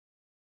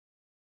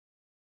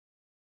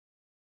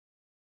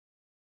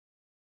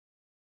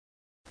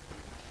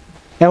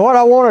And what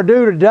I want to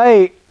do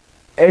today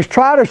is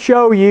try to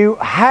show you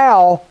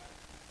how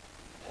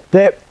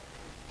that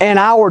in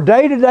our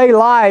day-to-day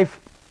life,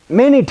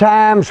 many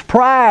times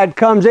pride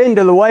comes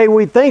into the way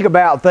we think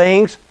about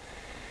things,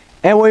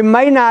 and we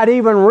may not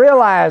even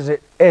realize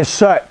it as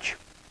such.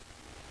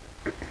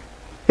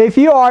 If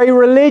you are a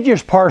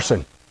religious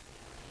person,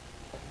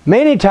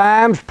 many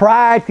times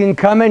pride can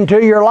come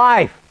into your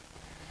life.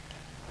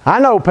 I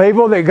know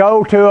people that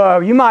go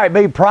to you might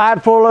be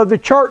prideful of the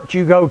church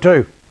you go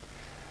to.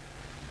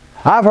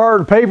 I've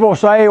heard people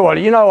say, well,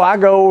 you know, I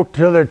go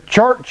to the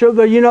church of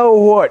the you know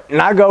what,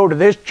 and I go to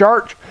this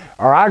church,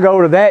 or I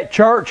go to that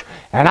church,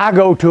 and I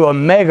go to a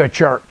mega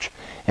church.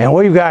 And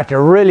we've got to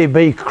really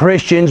be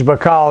Christians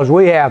because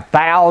we have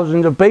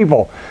thousands of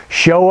people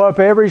show up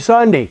every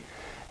Sunday.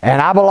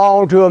 And I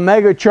belong to a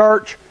mega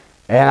church,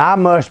 and I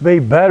must be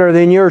better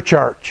than your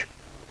church.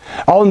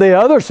 On the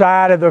other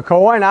side of the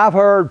coin, I've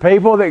heard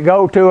people that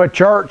go to a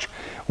church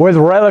with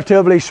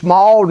relatively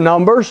small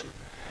numbers,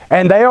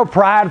 and they are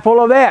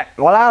prideful of that.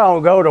 Well, I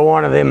don't go to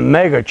one of them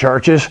mega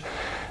churches.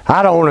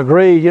 I don't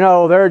agree. You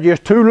know, they're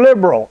just too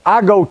liberal.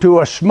 I go to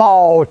a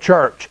small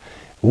church.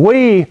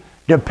 We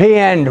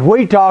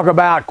talk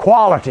about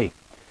quality.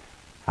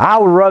 I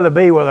would rather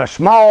be with a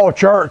small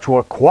church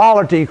with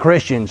quality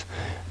Christians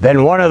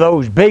than one of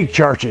those big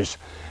churches.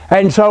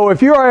 And so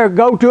if you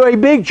go to a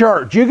big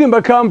church, you can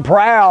become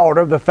proud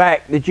of the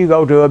fact that you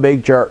go to a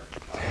big church.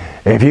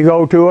 If you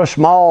go to a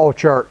small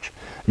church,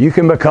 you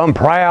can become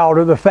proud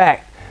of the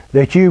fact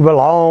that you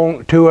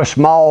belong to a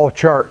small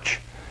church.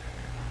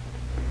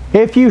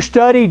 If you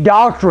study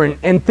doctrine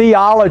and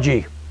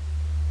theology,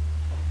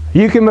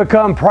 you can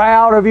become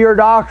proud of your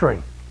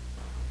doctrine.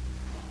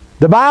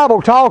 The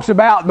Bible talks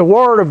about the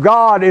Word of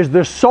God is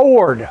the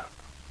sword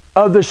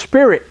of the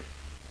Spirit.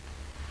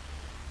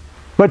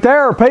 But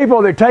there are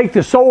people that take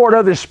the sword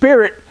of the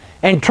Spirit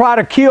and try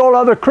to kill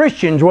other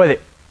Christians with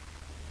it.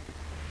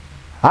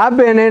 I've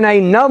been in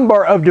a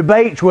number of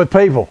debates with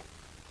people,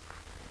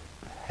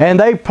 and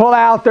they pull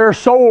out their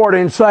sword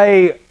and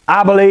say,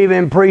 I believe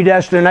in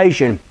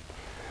predestination.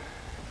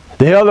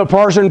 The other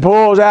person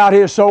pulls out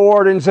his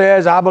sword and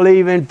says, I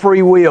believe in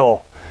free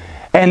will.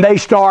 And they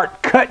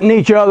start cutting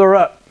each other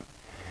up.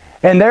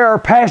 And there are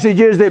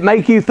passages that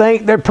make you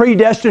think that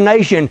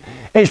predestination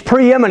is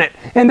preeminent.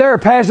 And there are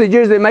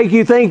passages that make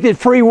you think that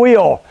free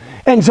will.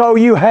 And so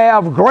you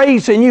have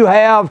grace and you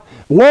have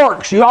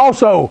works. You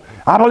also,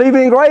 I believe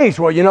in grace.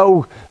 Well, you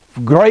know,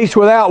 grace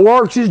without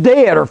works is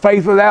dead, or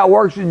faith without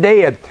works is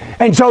dead.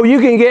 And so you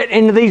can get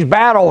into these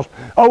battles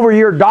over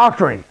your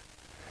doctrine.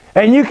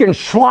 And you can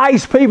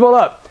slice people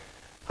up.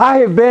 I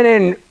have been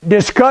in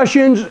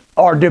discussions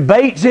or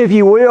debates, if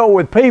you will,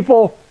 with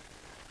people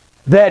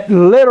that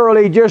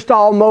literally just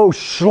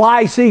almost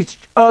slice each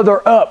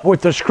other up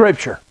with the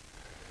Scripture.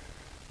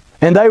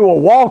 And they will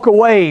walk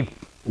away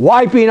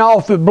wiping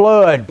off the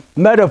blood,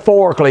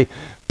 metaphorically,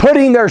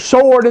 putting their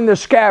sword in the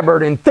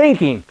scabbard and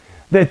thinking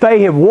that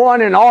they have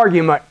won an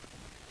argument,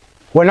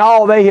 when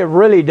all they have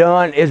really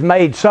done is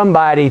made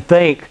somebody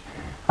think,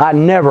 I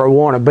never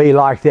want to be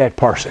like that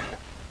person.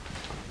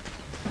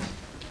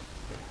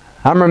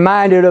 I'm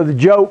reminded of the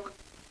joke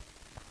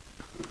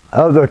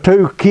of the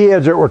two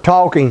kids that were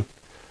talking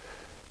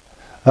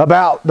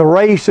about the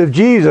race of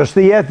Jesus,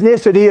 the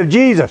ethnicity of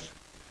Jesus.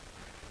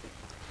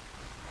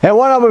 And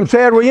one of them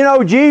said, well, you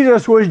know,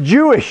 Jesus was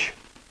Jewish.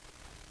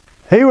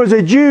 He was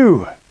a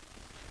Jew.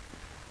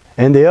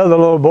 And the other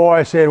little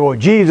boy said, well,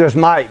 Jesus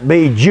might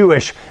be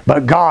Jewish,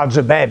 but God's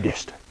a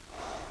Baptist.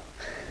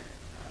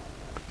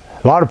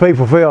 A lot of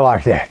people feel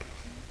like that.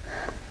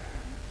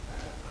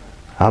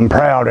 I'm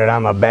proud that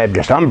I'm a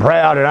Baptist. I'm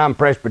proud that I'm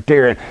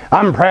Presbyterian.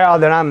 I'm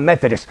proud that I'm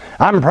Methodist.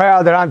 I'm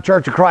proud that I'm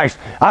Church of Christ.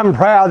 I'm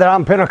proud that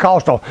I'm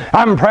Pentecostal.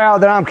 I'm proud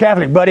that I'm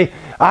Catholic, buddy.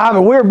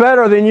 We're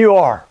better than you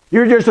are.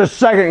 You're just a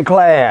second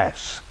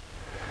class.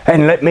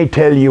 And let me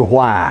tell you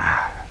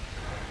why.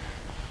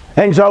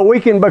 And so we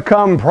can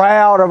become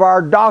proud of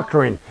our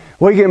doctrine.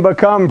 We can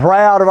become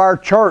proud of our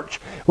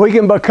church. We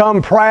can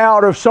become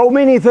proud of so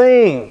many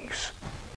things.